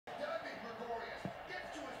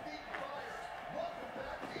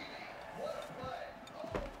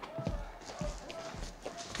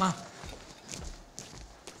Mom.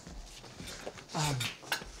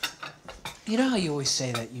 You know how you always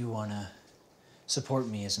say that you want to support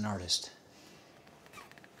me as an artist?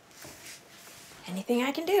 Anything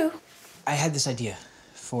I can do. I had this idea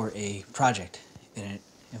for a project, and it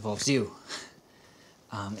involves you.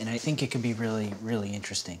 And I think it could be really, really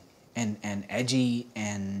interesting and edgy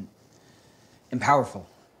and powerful.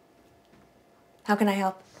 How can I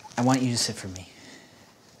help? I want you to sit for me.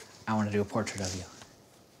 I want to do a portrait of you.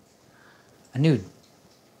 A nude.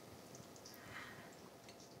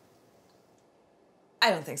 I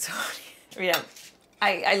don't think so. Yeah,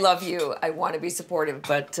 I love you. I want to be supportive,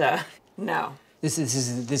 but no. This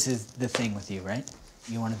is the thing with you, right?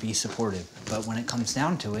 You want to be supportive, but when it comes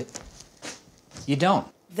down to it, you don't.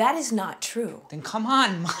 That is not true. Then come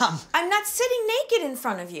on, Mom. I'm not sitting naked in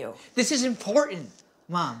front of you. This is important,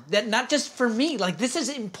 Mom. That not just for me. Like, this is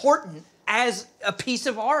important as a piece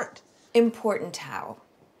of art. Important how?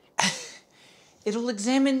 It'll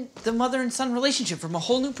examine the mother and son relationship from a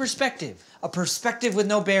whole new perspective. A perspective with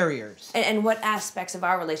no barriers. And what aspects of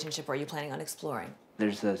our relationship are you planning on exploring?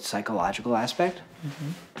 There's the psychological aspect.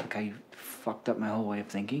 Like how you fucked up my whole way of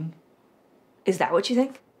thinking. Is that what you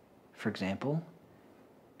think? For example.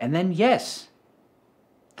 And then, yes,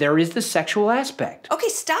 there is the sexual aspect. Okay,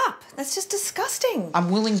 stop. That's just disgusting. I'm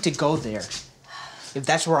willing to go there. If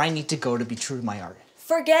that's where I need to go to be true to my art.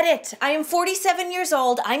 Forget it. I am 47 years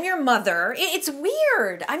old. I'm your mother. It's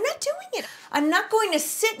weird. I'm not doing it. I'm not going to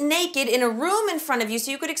sit naked in a room in front of you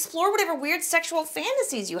so you could explore whatever weird sexual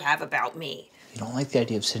fantasies you have about me. You don't like the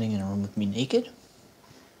idea of sitting in a room with me naked?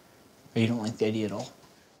 Or you don't like the idea at all?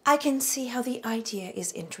 I can see how the idea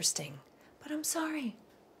is interesting, but I'm sorry.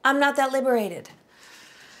 I'm not that liberated.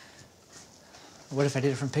 What if I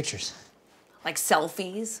did it from pictures? Like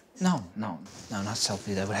selfies? No, not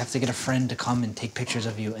selfies. I would have to get a friend to come and take pictures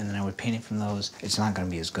of you, and then I would paint it from those. It's not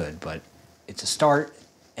gonna be as good, but it's a start,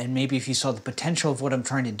 and maybe if you saw the potential of what I'm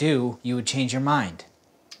trying to do, you would change your mind.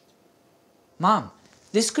 Mom,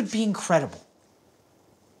 this could be incredible.